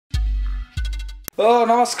ओ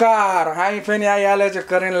नमस्कार, हामी पनि आइहालेछ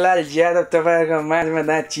करणलाल यादव तपाईँको माझमा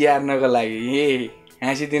दाँत चियार्नको लागि।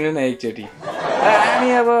 हाँसिदिनु न एकचोटि। हामी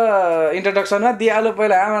अब इन्ट्रोडक्सनमा दिइहालौँ।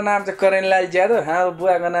 पहिला हाम्रो नाम चाहिँ करणलाल यादव, हाम्रो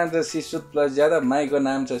बुवाको नाम चाहिँ शिशुत प्लस यादव, माईको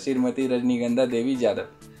नाम छ श्रीमती रजनीगन्धा देवी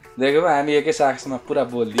यादव। देखेको हामी एकै साक्षमा पुरा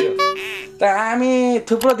बोलिदियो। त हामी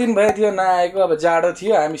थुप्रो दिन भयो थियो नआएको, अब जाडो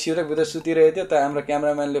थियो, हामी सिरकभित्र सुतिरहेको थियो। त हाम्रो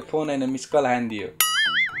क्यामराम्यानले फोन होइन मिस कल हानिदियो।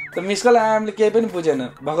 त मिस कल हामीले केही पनि बुझेन।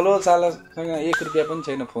 भक्लो सालासँग 1 रुपियाँ पनि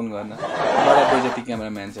छैन फोन गर्न। बडा बेइज्जती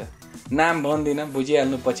क्यामराम्यान छ। नाम भन्दिनँ,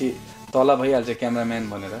 बुझिहाल्नु पछि तल भइहाल्छ क्यामराम्यान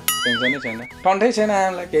भनेर, टेन्सनै छैन, ठन्डै छैन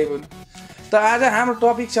हामीलाई केही पनि। त आज हाम्रो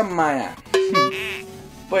टपिक छ माया।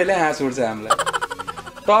 पहिल्यै हाँस उठ्छ हामीलाई।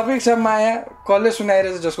 टपिक छ माया। कसले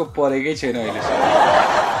सुनाइरहेछ जसको परेकै छैन अहिलेसम्म।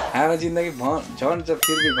 हाम्रो जिन्दगी झन् छ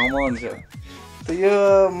फिर भी घमाउनु छ। त यो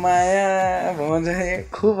माया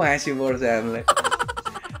भन्छ खुब हाँसी पर्छ हामीलाई।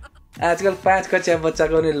 आजकल 5 कक्षा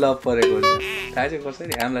बच्चाको पनि लभ परेको हुन्छ। थाहा छ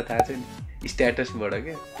कसरी? हामीलाई थाहा छैन, स्ट्याटसबाट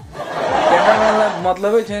क्या। क्यामराम्यानलाई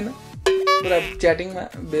मतलबै छैन, पुरा च्याटिङमा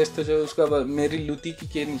व्यस्त छ। उसको अब मेरी लुती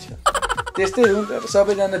के नि छ, त्यस्तै हुन्छ। अब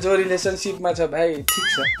सबैजना जो रिलेसनसिपमा छ भाइ ठिक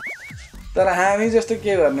छ, तर हामी जस्तो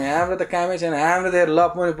के गर्ने? हाम्रो त कामै छैन। हाम्रो त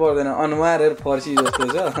लभ पनि पर्दैन, अनुहारहरू फर्सी जस्तो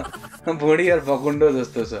छ, भुँडीहरू भकुन्डो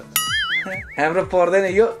जस्तो छ। हाम्रो पर्दैन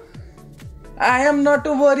यो। I am not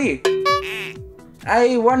to worry,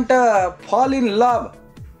 I want फल इन लभ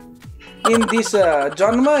इन दिस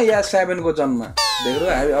जन्म या 7 को जन्म। देख्नु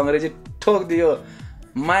हामी अङ्ग्रेजी ठोक दियो।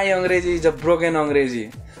 My Angrezi is a broken अङ्ग्रेजी।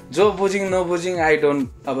 जो बुझिङ नबुझिङ आई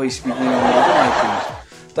डोन्ट अब स्पिकिङ अङ्ग्रेजी।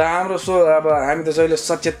 त हाम्रो अब हामी त जहिले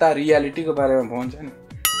सचेतता रियालिटीको बारेमा भन्छ नि,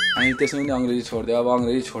 हामी त्यसमा पनि अङ्ग्रेजी छोडिदियो। अब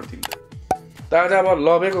अङ्ग्रेजी छोडिदिन्छ। त आज अब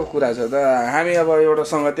लभेको कुरा छ। त हामी अब एउटा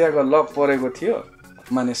सङ्गतियाको लभ परेको थियो,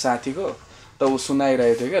 माने साथीको। त ऊ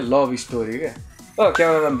सुनाइरहेको थियो क्या लभ स्टोरी क्या।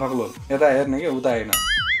 क्यामराम्यान भक्लो यता हेर्ने क्या, उता होइन।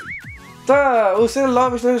 त उसले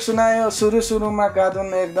लभ स्टोरी सुनायो। सुरुमा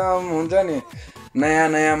कार्टुन एकदम हुन्छ नि, नयाँ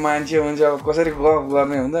नयाँ मान्छे हुन्छ, अब कसरी गफ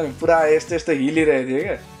गर्ने हुन्छ नि, पुरा यस्तो यस्तो हिलिरहेको थियो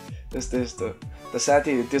क्या, यस्तो। त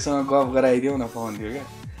साथी त्योसँग गफ गराइदिउँ न भन्थ्यो क्या।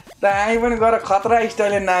 त हामी पनि गएर खतरा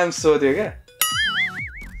स्टाइलले नाम सोध्यो क्या,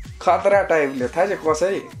 खतरा टाइपले। थाहा छ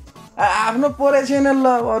कसरी? आफ्नो परे छैन ल,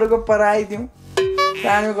 अरूको पराइदिउँ। त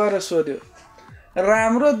हामी गएर सोध्यो,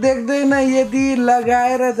 राम्रो देख्दैन यदि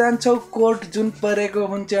लगाएर जान्छौ कोट जुन परेको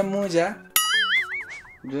हुन्छ मुजा,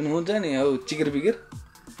 जुन हुन्छ नि हौ चिकिर बिकिर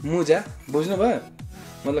मुजा, बुझ्नुभयो?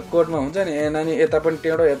 मतलब कोटमा हुन्छ नि, ए नानी यता पनि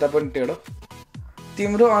टेढो यता पनि टेढो।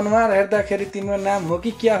 तिम्रो अनुहार हेर्दाखेरि तिम्रो नाम हो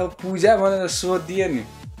कि क्या हो पूजा भनेर सोधिदियो नि।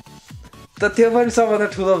 त त्यो पनि सबभन्दा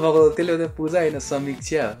ठुलो भएको, त्यसले पूजा होइन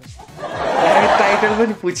समीक्षा हो। टाइटल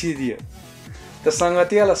पनि पुछिदियो। त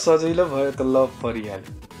सङ्गतियालाई सजिलो भयो, त लभ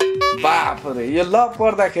परिहाल्यो। बाफ रे, यो लभ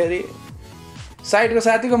पर्दाखेरि साइडको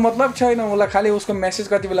साथीको मतलब छैन, उसलाई खालि उसको मेसेज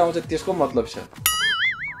कति बेला आउँछ त्यसको मतलब छ।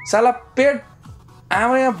 साला पेट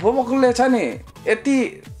हाम्रो यहाँ भोकले छ नि, यति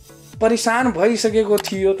परेशान भइसकेको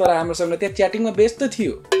थियो, तर हाम्रोसँग त्यहाँ च्याटिङमा व्यस्त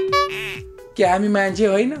थियो। के हामी मान्छे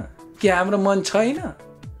होइन? के हाम्रो मन छैन?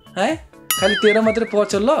 है खालि तेरो मात्रै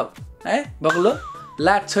पर्छ लभ? है भक्लो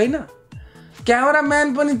लाट छैन?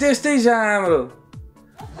 क्यामराम्यान पनि त्यस्तै छ हाम्रो,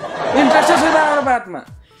 इन्ट्रेस्टै छैन हाम्रो बातमा।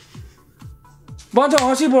 भन्छ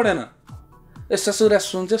हँसी बढेन, यस्तो सुरा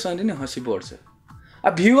सुन्छ सन्डे नि हँसी बढ्छ।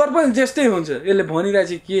 अब भ्युवर पनि त्यस्तै हुन्छ। यसले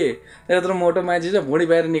भनिरहेछ के यत्रो मोटो मान्छे छ, भुँडी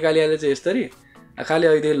बाहिर निकालिहालेछ यसरी, खालि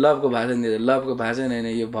अहिले लभको भाषण दिन्छ। लभको भाषण होइन,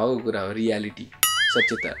 यो भएको कुरा हो, रियालिटी,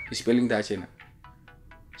 सच्यता। स्पेलिङ थाहा छैन,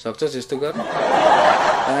 सक्छस् यस्तो गर्नु?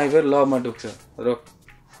 हामी फेरि लभमा डुब्छ। रोक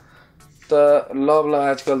त लभलाई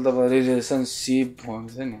आजकल त रिलेसनसिप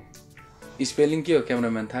भन्छ नि, स्पेलिङ के हो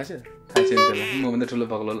क्यामराम्यान थाहा छ? थाहा छैन त्यसलाई। मभन्दा ठुलो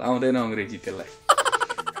भक्लो आउँदैन अङ्ग्रेजी त्यसलाई।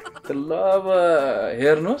 त लभ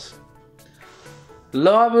हेर्नुहोस्,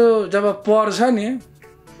 लभ जब पर्छ नि,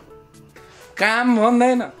 काम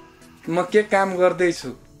भन्दैन म के काम गर्दैछु,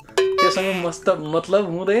 त्योसँग मस्त मतलब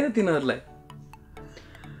हुँदैन तिनीहरूलाई।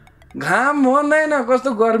 घाम भन्दैन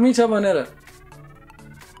कस्तो गर्मी छ भनेर,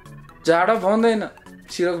 जाडो भन्दैन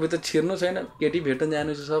सिरकभित्र छिर्नु छैन, केटी भेट्न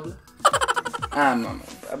जानु छ सबलाई।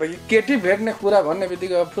 अब यो केटी भेट्ने कुरा भन्ने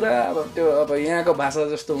बित्तिकै अब पुरा अब त्यो अब यहाँको भाषा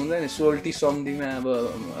जस्तो हुन्छ नि, सोल्टी सम्धिमा अब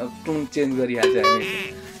टुन चेन्ज गरिहाल्छ हामी।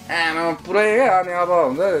 आमा पुरै क्या। अनि अब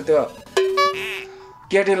हुन्छ त्यो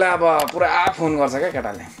केटीलाई अब पुरा फोन गर्छ क्या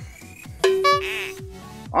केटाले।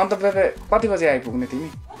 अन्त बेबे कति बजी आइपुग्ने तिमी?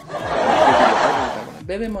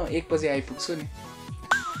 बेबे म 1 बजी आइपुग्छु नि।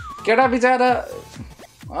 केटा बिचारा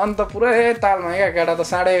अन्त पुरै तालमा क्या। केटा त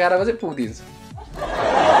 11:30 बजे पुगिदिन्छ।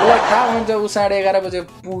 उसलाई थाहा हुन्छ ऊ 11:30 बजे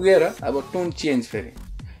पुगेर अब टुन चेन्ज, फेरि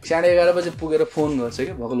 11:30 बजे पुगेर फोन गर्छ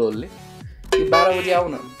क्या भग्लोले कि 12 बजे आऊ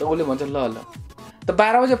न। त उसले भन्छ ल ल। त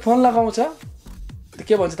 12 बजे फोन लगाउँछ। त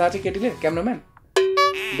के भन्छ थाहा छ केटीले? क्यामराम्यान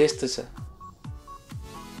व्यस्त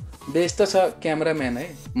छ क्यामेराम्यान है,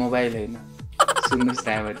 मोबाइल होइन। सुन्नुहोस्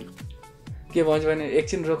राम्ररी के भन्छ भने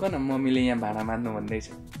एकछिन रोक न, मम्मीले यहाँ भाँडा माझ्नु भन्दैछ,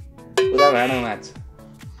 पुरा भाँडा माझ्छ।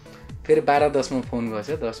 फेरि 12:10 मा फोन गर्छ,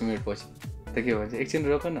 10 मिनट पछि त के भन्छ, एकछिन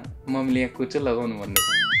रोक न, मम्मीले यहाँ कुचो लगाउनु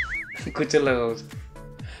भन्दैछ, कुचो लगाउँछ।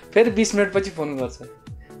 फेरि 20 मिनट पछि फोन गर्छ,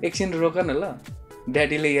 एकछिन रोक न ल,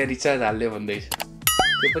 ड्याडीले यहाँ रिचार्ज हाल्यो भन्दैछ,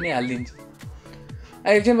 त्यो पनि हालिदिन्छ।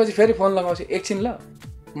 एकछिन पछि फेरि फोन लगाउँछ, एकछिन ल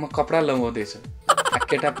म कपडा लगाउँदैछु।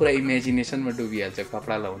 केटा पुरा इमेजिनेसनमा डुबिहाल्छ,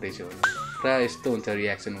 कपडा लगाउँदैछु भने पुरा यस्तो हुन्छ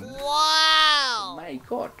रियाक्सन हुन्छ। माई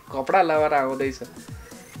गॉड, कपडा लगाएर आउँदैछ,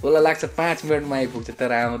 उसलाई लाग्छ 5 मिनटमा आइपुग्छ,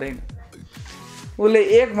 तर आउँदैन। उसले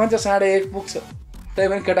 1 भन्छ 1:30 पुग्छ, त्यही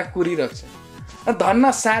पनि केटा कुरिरहेको छ।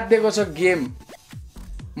 धन्न साथ दिएको छ गेम,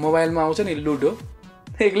 मोबाइलमा आउँछ नि लुडो,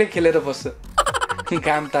 एक्लै खेलेर बस्छ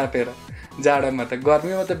घाम तापेर। जाडोमा त,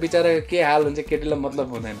 गर्मीमा त बिचरा के हाल हुन्छ, केटीलाई मतलब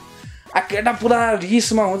हुँदैन। केटा पुरा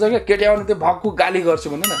रिसमा हुन्छ क्या, केटी आउने त्यो भक्कु गाली गर्छु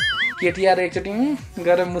भन्नु न, केटी आएर एकचोटि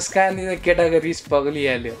गरेर मुस्कान दिँदा केटाको रिस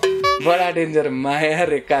पग्लिहाल्यो। बडा डेन्जर, माया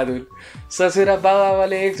रे कादुल। ससुरा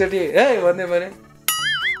बाबुआमाले एकचोटि हे भन्दै भने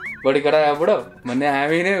बढी केटा बुढो भन्ने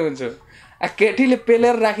हामी नै हुन्छौँ। केटीले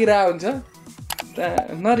पेलेर राखिरहेको हुन्छ,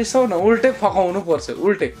 नरिसाउ न, उल्टै फकाउनु पर्छ,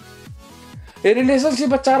 उल्टै।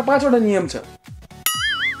 रिलेसनसिपमा 4-5 वटा नियम छ।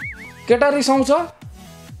 केटा रिसाउँछ,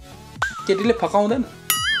 केटीले फकाउँदैन,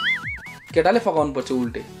 केटाले फकाउनु पर्छ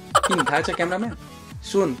उल्टै। किन थाहा छ क्यामेराम्यान?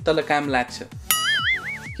 सुन, तँलाई काम लाग्छ।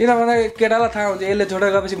 किनभने केटालाई थाहा हुन्छ यसले छोडेर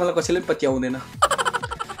गएपछि मलाई कसैले पनि पत्याउँदैन,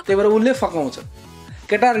 त्यही भएर उसले फकाउँछ।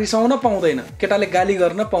 केटा रिसाउन पाउँदैन, केटाले गाली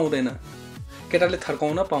गर्न पाउँदैन, केटाले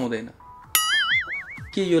थर्काउन पाउँदैन।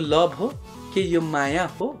 के यो लभ हो? के यो माया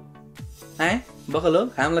हो? बकल हो,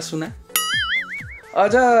 हामीलाई सुना।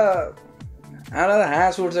 अझ हामीलाई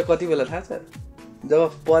हाँस उठ्छ कति बेला थाहा छ?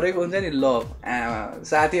 जब परेको हुन्छ नि लभ,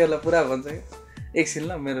 साथीहरूलाई पुरा भन्छ क्या, एकछिन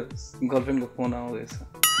ल मेरो गर्लफ्रेन्डको फोन आउँदैछ,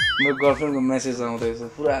 मेरो गर्लफ्रेन्डको मेसेज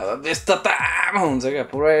आउँदैछ, पुरा व्यस्ततामा हुन्छ क्या,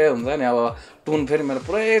 पुरै हुन्छ नि। अब टोन फेरि मेरो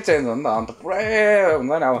पुरै चेन्ज हो नि त, अन्त पुरै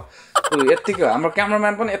हुन्छ नि। अब यत्तिकै हाम्रो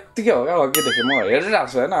क्यामराम्यान पनि यत्तिकै हो क्या, अघिदेखि म हेरिरहेको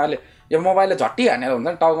छु होइन। अहिले यो मोबाइलले झट्टी हानेर हुन्छ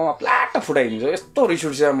नि, टाउकोमा प्लाट फुटाइदिन्छ, यस्तो रिस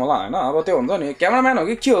उठ्छ मलाई होइन। अब त्यो हुन्छ नि, क्यामराम्यान हो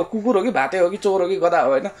कि के हो, कुकुर हो कि भाते हो कि चोर हो कि गधा हो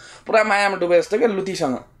होइन, पुरा मायामा डुबे जस्तो क्या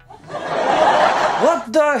लुतीसँग।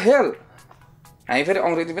 What the hell? हामी फेरि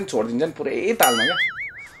अङ्ग्रेजी पनि छोडिदिन्छ नि पुरै तालमा क्या।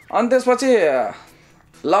 अनि त्यसपछि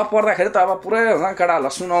लभ पर्दाखेरि त अब पुरै हुन्छ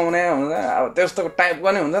केटाहरूलाई सुनाउने हुन्छ, अब त्यस्तो टाइपको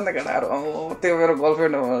नै हुन्छ नि त केटाहरू। त्यो मेरो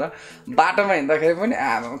गर्लफ्रेन्ड हो भनेर बाटोमा हिँड्दाखेरि पनि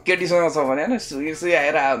केटीसँग छ भने होइन, सुई सुई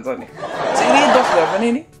आएर हुन्छ नि, चिनी दोष भए पनि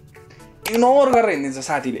नि इग्नोर गरेर हिँडिदिन्छ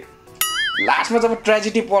साथीले। लास्टमा जब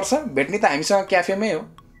ट्रेजेडी पर्छ, भेट्ने त हामीसँग क्याफेमै हो।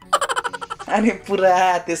 अनि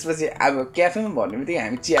पुरा त्यसपछि अब क्याफेमा भन्ने बित्तिकै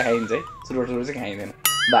हामी चिया खाइन्छ है, सुरु चाहिँ खाइँदैन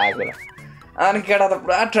भागोला। अनि केटा त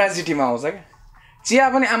पुरा ट्रेजेडीमा आउँछ क्या, चिया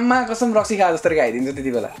पनि आम्मा कसम रक्सी खा जस्तो खाइदिन्छ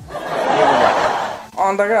त्यति बेला।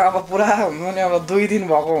 अन्त क्या अब पुरा हुन्छ नि, अब 2 दिन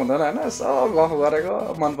भएको हुँदैन होइन, यसो गफ गरेको,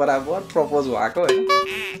 मन पराएको, प्रपोज भएको होइन।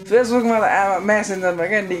 फेसबुकमा त मेसेन्जरमा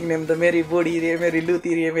क्या निकनेम त मेरी बुढी रे, मेरी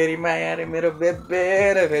लुती रे, मेरी माया रे, मेरो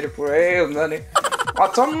बेबे रे, फेरि पुरै हुन्छ नि।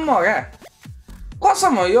 अचम्म क्या,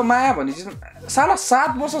 कसम हो यो माया भन्ने चिज। साला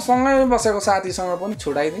 7 वर्ष सँगै बसेको साथीसँग पनि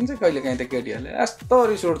छुटाइदिन्छ कहिलेकाहीँ त केटीहरूले। यस्तो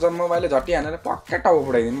रिस उठ्छ, मोबाइलले झट्टी हानेर पक्कै टाउको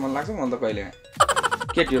फुटाइदिनु मन लाग्छ म त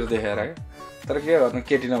कहिलेकाहीँ केटीहरू देखेर क्या। तर के गर्नु,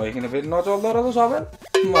 केटी नभइकन फेरि नचल्दो रहेछ सबै।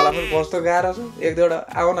 मलाई पनि कस्तो गाह्रो छ, 1-2वटा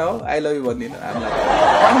आउन हो आई लभ यु भनिदिनु हामीलाई।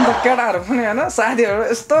 अन्त केटाहरू पनि होइन,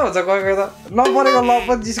 साथीहरू यस्तो हुन्छ कोही कोही त नपरेको लभ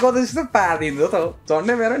पनि जिस्काउँदै जस्तो पारिदिन्छ त,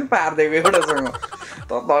 झन्डै मेरो पनि पारिदिएको एउटासँग त।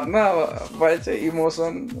 धन्न अब मैले चाहिँ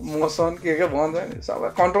मोसन के भन्छ नि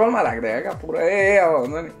सबै कन्ट्रोलमा राख्दैन क्या, पुरै अब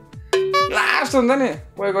हुन्छ नि। लास्ट हुन्छ नि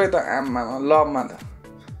कोही कोही त आम्मा लभमा त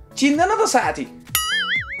चिन्दैन त साथी,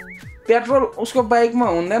 पेट्रोल उसको बाइकमा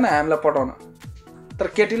हुँदैन हामीलाई पठाउन। तर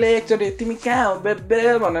केटीले एकचोटि तिमी कहाँ हो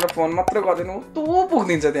बेबे भनेर फोन मात्रै गरिदिनु, तँ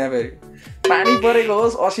पुगिदिन्छ त्यहाँ। फेरि पानी परेको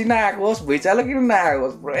होस्, असिना आएको होस्, भुइँचालो किन नआएको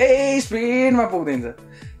होस्, पुरै स्पिडमा पुगिदिन्छ।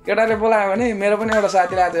 केटाले बोलायो भने मेरो पनि एउटा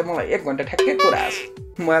साथीले आज मलाई 1 घन्टा ठ्याक्कै कुरा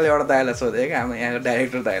आएको। मैले एउटा दाइलाई सोधेँ क्या, हाम्रो यहाँको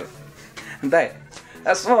डाइरेक्टर दाइलाई, दाइ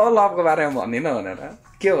यसो लभको बारेमा भनिदिनु भनेर।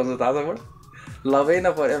 के भन्छ थाहा छ बडा, लभै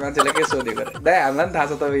नपऱ्यो मान्छेले के सोधेको अरे, दाइ हामीलाई पनि थाहा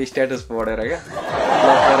छ तपाईँ स्ट्याटस पढेर क्या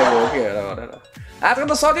लभ परेको हो कि भनेर। आजकल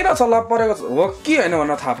त सजिलो छ लभ परेको हो कि होइन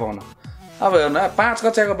भनेर थाहा पाउन। अब हेर्नु 5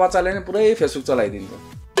 कक्षाको बच्चाले नै पुरै फेसबुक चलाइदिन्छ,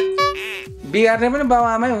 बिगार्ने पनि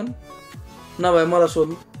बाबुआमै हुन्। नभए मलाई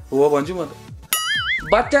सोध्नु, हो भन्छु म त।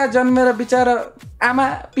 बच्चा जन्मेर बिचारा आमा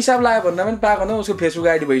पिसाब लाग्यो भन्दा पनि पाएको हुँदैन, उसको फेसबुक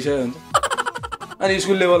आइडी भइसक्यो हुन्छ। अनि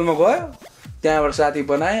स्कुल लेभलमा गयो, त्यहाँबाट साथी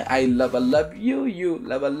बनाएँ I love you you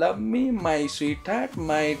love me my sweet heart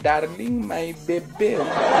my darling my बेबे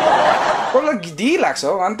बोल्न गिदी लाग्छ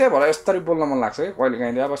हो अनि त्यही भएर यस्तरी बोल्न मन लाग्छ कि कहिले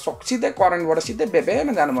काहीँ अब सिधै करेन्टबाट सिधै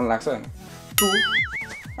बेबेमा जानु मन लाग्छ होइन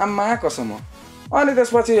आम्मा कसम अनि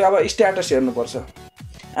त्यसपछि अब स्ट्याटस हेर्नुपर्छ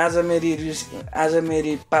आज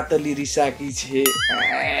मेरी पातली रिसाकी छे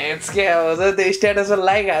के आउँछ त्यो स्ट्याटसमा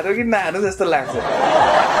लाइक हारौँ कि नहारौँ जस्तो लाग्छ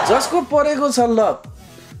जसको परेको छ लभ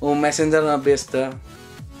ऊ मेसेन्जरमा व्यस्त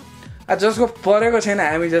जसको परेको छैन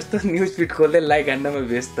हामी जस्तो न्युज फिड खोल्दै लाइक हान्नमा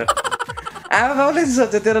व्यस्त आमा बाउले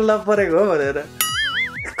सोध्छ तेरो लभ परेको हो भनेर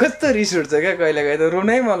कस्तो रिस उठ्छ क्या कहिले कहिले त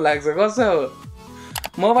रुनै मन लाग्छ कसो हो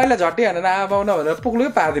मोबाइललाई झट्टी हानेर आमा बाउ न भनेर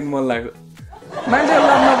पुग्लुकै पारिदिनु मन लाग्यो मान्छे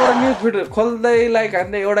लभमा परेर न्युज फिड खोल्दै लाइक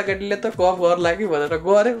हान्दै एउटा केटीले त कफ गर्ला कि भनेर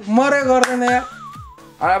गऱ्यो मरे गर्दैन यहाँ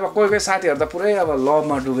अब कोही साथीहरू त पुरै अब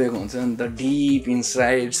लभमा डुबेको हुन्छ नि त डिप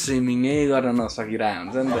इनसाइड स्विमिङै गर्न नसकिरहेको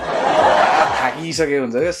हुन्छ नि त थाकिसकेको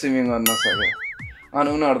हुन्छ क्या स्विमिङ गर्न नसक्यो अनि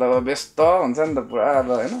उनीहरू त अब व्यस्त हुन्छ नि त पुरा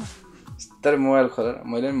अब होइन यस्तरी मोबाइल खोलेर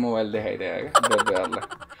मैले पनि मोबाइल देखाइदिएँ क्या बेबेहरूलाई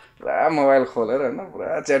पुरा मोबाइल खोलेर होइन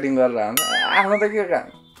पुरा च्याटिङ गरेर हुन्छ आफ्नो त के काम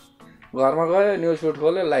घरमा गयो न्युज फिड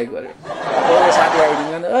खोल्यो लाइक गऱ्यो कोही साथी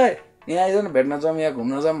आइदिन्छ नि ओए यहाँ आइज न भेट्न जाउँ यहाँ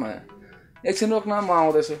घुम्न जाउँ भने एकछिन रोक्न म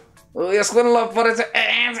आउँदैछु यसको पनि लभ परेछ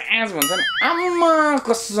एज भन्छ नि आम्मा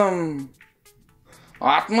कसम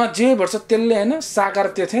हातमा जे भर्छ त्यसले होइन साकार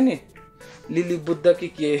त्यो थियो नि लिली बुद्ध कि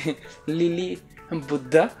के लिली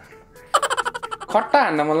बुद्ध खट्टा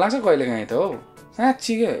हान्न मन लाग्छ कहिले काहीँ त हो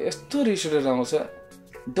साँच्ची क्या यस्तो रिस उठेर आउँछ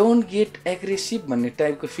डोन्ट गेट एग्रेसिभ भन्ने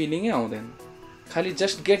टाइपको फिलिङै आउँदैन खालि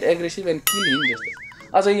just get aggressive and kill him जस्तो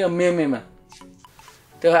अझ यो मेमेमा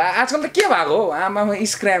त्यो आजकल त के भएको हो आमामा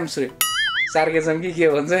स्क्राम्स रे सार्केजम कि के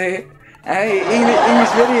भन्छ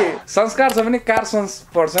इङ्ग्लिस फेरि संस्कार छ भने कार्सन्स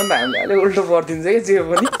पढ्छ नि त हामीले अलिक उल्टो पढिदिन्छ कि जे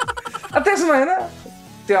पनि त्यसमा होइन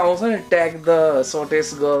त्यो आउँछ नि ट्याग द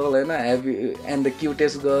सर्टेस्ट गर्ल होइन heavy and the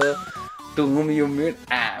क्युटेस्ट girl to हुम यु मिट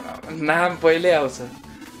नाम पहिल्यै आउँछ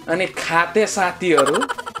अनि खाते साथीहरू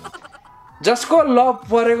जसको लभ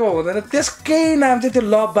परेको हुँदैन त्यसकै नाम चाहिँ त्यो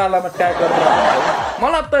लभवालामा ट्याग गरेर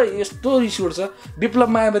मलाई त यस्तो रिस उठ्छ विप्लव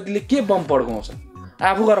मायावतीले के बम पड्काउँछ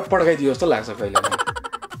आफू गरेर पड्काइदियो जस्तो लाग्छ कहिले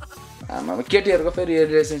आमा केटीहरूको फेरि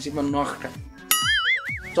रिलेसनसिपमा नखटा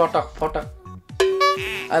चटक फटक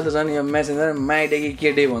अहिले त झन् यो मेसेन्जर माइडेकी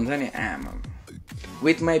केटी भन्छ नि आमा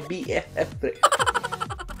विथ माई बिएफएफ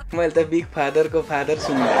मैले त बिग फादरको फादर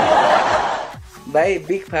सुने भाइ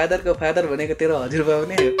बिग फादरको फादर भनेको तेरो हजुरबाउ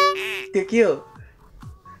नै हो त्यो के हो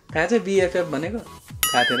थाहा छ बिएफएफ भनेको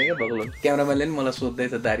थाहा थिएन क्या बग्लो क्यामराम्यानले पनि मलाई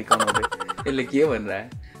सोध्दैछ दारी कमाउँदै यसले के भनिरह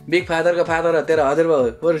बिग फादरको फादर हो तेरो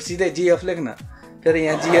हजुरबाउ बरु सिधै जिएफ लेख्न फेरि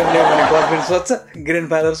यहाँ जिएफ लेख्यो भने गर्लफ्रेन्ड सोध्छ ग्रान्ड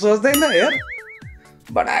फादर सोच्दैन हेर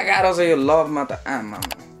बडा गाह्रो छ यो लभमा त आमा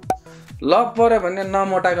लभ पऱ्यो भने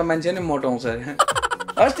नमोटाएको मान्छे नै मोटाउँछ अरे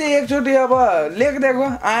अस्ति एकचोटि अब लेखिदिएको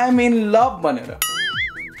आई एम इन लभ भनेर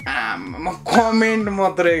आमा कमेन्ट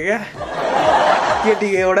मात्रै क्या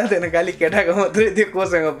केटीको एउटा थिएन खालि केटाको मात्रै त्यो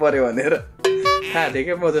कोसँग पऱ्यो भनेर थाहा थिएँ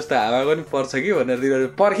क्या म जस्तो हावाको पनि पर्छ कि भनेर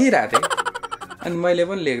पर्खिरहेको थिएँ अनि मैले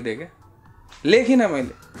पनि लेखिदिएँ क्या लेखिनँ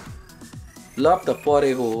मैले लभ त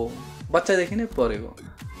परेको हो बच्चादेखि नै परेको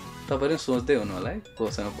तपाईँले सोच्दै हुनु होला है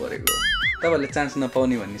कोसँग परेको हो तपाईँहरूले चान्स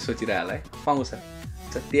नपाउने भन्ने सोचिरह होला है पाउँछ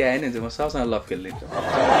त्यो आएन जो म सबसँग लभ खेलिदिन्छु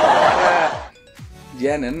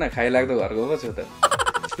ज्यान हेर्नु न खाइलाग्दो घरको पो छु त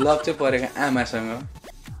लभ चाहिँ परेको आमासँग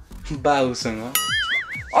बाउसँग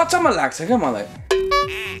अचम्म लाग्छ क्या मलाई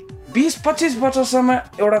 20-25 वर्षसम्म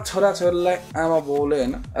एउटा छोराछोरीलाई आमा बाउले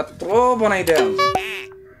होइन यत्रो बनाइदिएको हुन्छ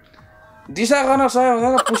दिशा गर्न सय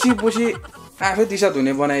हुँदैन पुसी आफै दिशा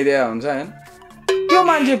धुने बनाइदिएको हुन्छ होइन त्यो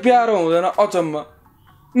मान्छे प्यारो हुँदैन अचम्म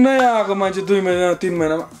नयाँ आएको मान्छे 2 महिना 3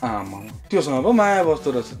 महिनामा आमा त्योसँग पो माया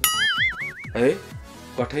बस्दो रहेछ है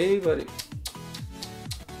कठैभरि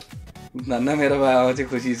धन्दा मेरो बाबा चाहिँ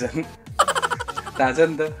खुसी छन् थाहा छ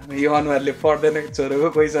नि त यो अनुहारले पढ्दैन छोरोको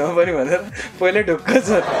कोहीसँग पनि भनेर पहिल्यै ढुक्क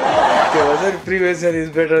छ त्यो भन्छ नि prevention is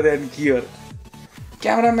better than cure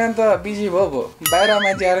cameraman त बिजी भयो बाहिर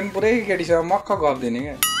मान्छे आएर पनि पुरै केटीसँग मक्ख गफ दिने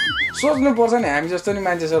क्या सोच्नुपर्छ नि हामी जस्तो नि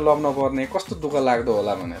मान्छेसँग लभ नपर्ने कस्तो दुःख लाग्दो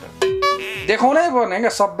होला भनेर देखाउनै पर्ने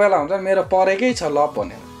क्या सबैलाई हुन्छ मेरो परेकै छ लभ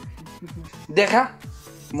भनेर देखा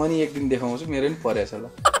म नि एक दिन देखाउँछु मेरो पनि परेछ ल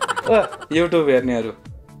युट्युब हेर्नेहरू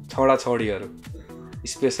छोडा छोडीहरू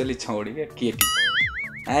स्पेसली छौडी क्या केटी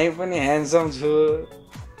हामी पनि ह्यान्डसम छु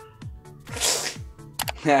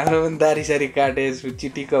हाम्रो पनि दारी सारी काटेछु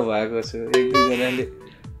चिटिक्क भएको छु एक दुईजनाले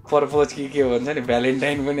प्रपोज के भन्छ नि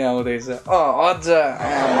भ्यालेन्टाइन पनि आउँदैछ अझ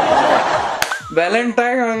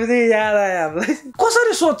भ्यालेन्टाइन भनेपछि याद आयो हामीलाई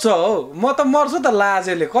कसरी सोध्छ हौ म त मर्छु त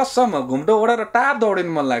लाजेले कसम घुम्टो ओढेर टाप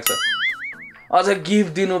दौडिनु मन लाग्छ अझ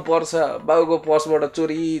गिफ्ट दिनुपर्छ बाउको पर्सबाट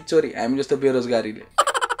चोरी चोरी। हामी जस्तो बेरोजगारीले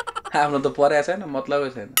आफ्नो त परेको छैन, मतलबै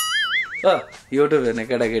छैन। युट्युब हेर्ने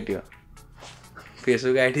केटाकेटी हो,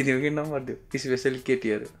 फेसबुक आइडी दिउँ कि नम्बर दिउँ? स्पेसली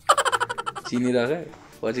केटीहरू चिनिरह,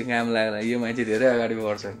 पछि काम लाग्ला यो मान्छे धेरै अगाडि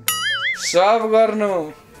बढ्छ। सब गर्नु,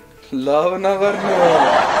 लभ नगर्नु,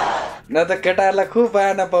 न त केटाहरूलाई खुब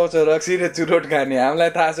पाना पाउँछ रक्सी र चुरोट खाने। हामीलाई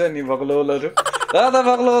थाहा छ नि बक्लोलहरू। र त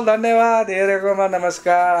बक्लोल धन्यवाद हेरेकोमा,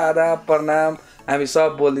 नमस्कार, आदाब, प्रणाम। हामी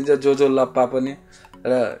सब बोलिदिन्छ, जो लप्पा पनि,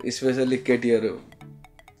 र स्पेसली केटीहरू।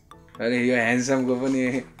 अरे यो ह्यान्डसमको पनि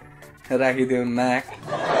राखिदेऊ नाक,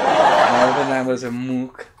 पनि राम्रो छ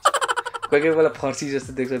मुख। कोही कोही बेला फर्सी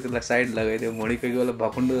जस्तो देख्छ त्यसलाई साइड लगाइदेऊ, भुँडी कोही बेला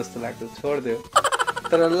भकुन्डो जस्तो लाग्छ छोडिदेऊ।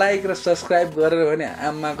 तर लाइक र सब्सक्राइब गरेर भने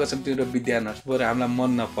आम्मा कसम तिम्रो विद्या नहोस्, बरु हामीलाई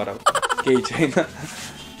मन नपराऊ, केही छैन।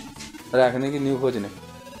 राख्ने कि न्यु खोज्ने?